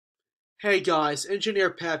Hey guys,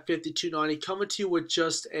 Engineer Pat 5290 coming to you with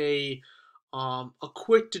just a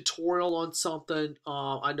quick tutorial on something.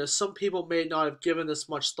 I know some people may not have given this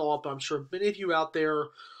much thought, but I'm sure many of you out there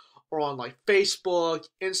are on like Facebook,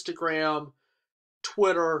 Instagram,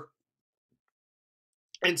 Twitter,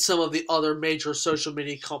 and some of the other major social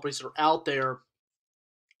media companies that are out there.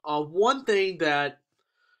 One thing that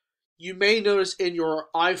you may notice in your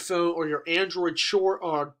iPhone or your Android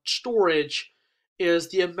storage is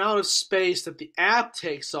the amount of space that the app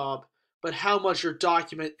takes up, but how much your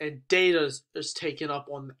document and data is taken up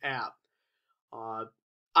on the app. Uh,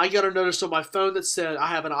 I got a notice on my phone that said I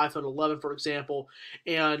have an iPhone 11, for example,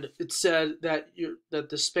 and it said that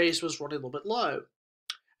the space was running a little bit low,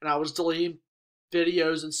 and I was deleting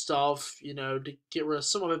videos and stuff, to get rid of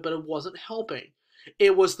some of it, but it wasn't helping.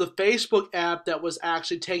 It was the Facebook app that was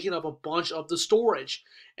actually taking up a bunch of the storage.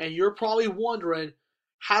 And you're probably wondering,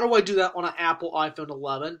 how do I do that on an Apple iPhone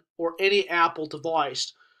 11 or any Apple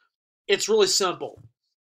device? It's really simple.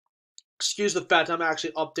 Excuse the fact I'm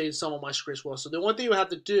actually updating some of my screens as well. So the only thing you have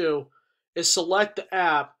to do is select the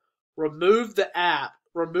app, remove the app,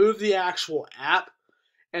 remove the actual app,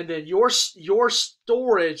 and then your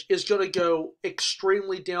storage is going to go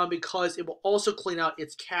extremely down because it will also clean out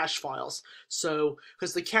its cache files. So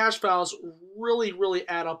because the cache files really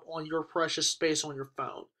add up on your precious space on your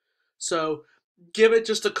phone. So give it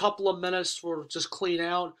just a couple of minutes for just clean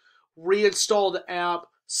out, reinstall the app,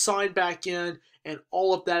 sign back in, and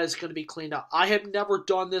all of that is going to be cleaned out. I have never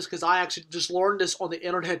done this because I actually just learned this on the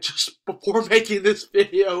internet just before making this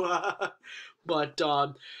video. But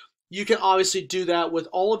you can obviously do that with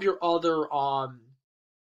all of your other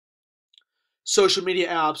social media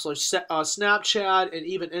apps like Snapchat and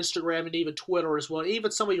even Instagram and even Twitter as well, and even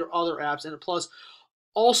some of your other apps. And plus,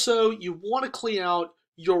 also, you want to clean out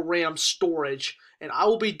your RAM storage, and I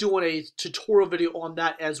will be doing a tutorial video on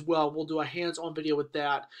that as well. We'll do a hands-on video with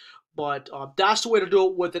that. But that's the way to do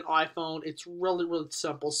it with an iPhone. It's really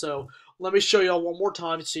simple. So let me show y'all one more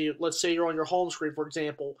time. See, let's say you're on your home screen, for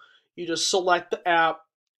example. You just select the app,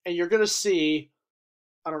 and you're going to see,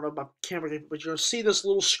 I don't know about camera, but you're going to see this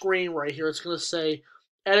little screen right here. It's going to say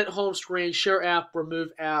edit home screen, share app, remove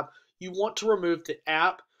app. You want to remove the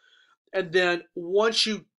app, and then once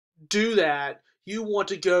you do that, you want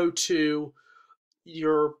to go to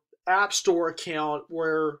your App Store account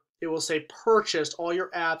where it will say purchased all your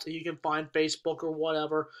apps, and you can find Facebook or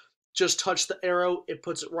whatever. Just touch the arrow, it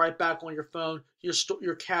puts it right back on your phone.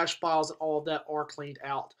 Your cache files and all of that are cleaned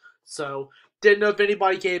out. So didn't know if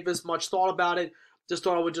anybody gave this much thought about it. Just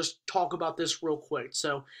thought I would just talk about this real quick.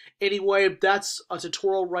 So anyway, that's a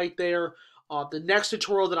tutorial right there. The next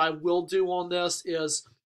tutorial that I will do on this is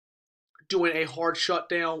doing a hard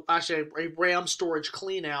shutdown, actually a RAM storage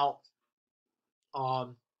clean out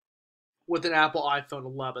with an Apple iPhone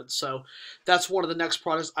 11. So that's one of the next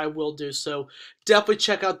products I will do. So definitely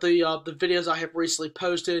check out the videos I have recently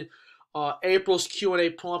posted. April's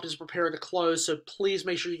Q&A prompt is preparing to close, so please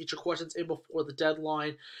make sure you get your questions in before the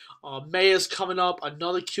deadline. May is coming up.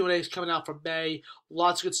 Another Q&A is coming out for May.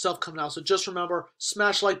 Lots of good stuff coming out. So just remember,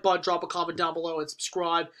 smash the like button, drop a comment down below, and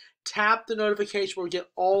subscribe. Tap the notification where we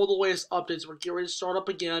get all the latest updates. We're getting ready to start up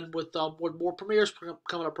again with more premieres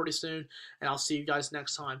coming up pretty soon, and I'll see you guys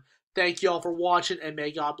next time. Thank you all for watching, and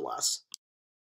may God bless.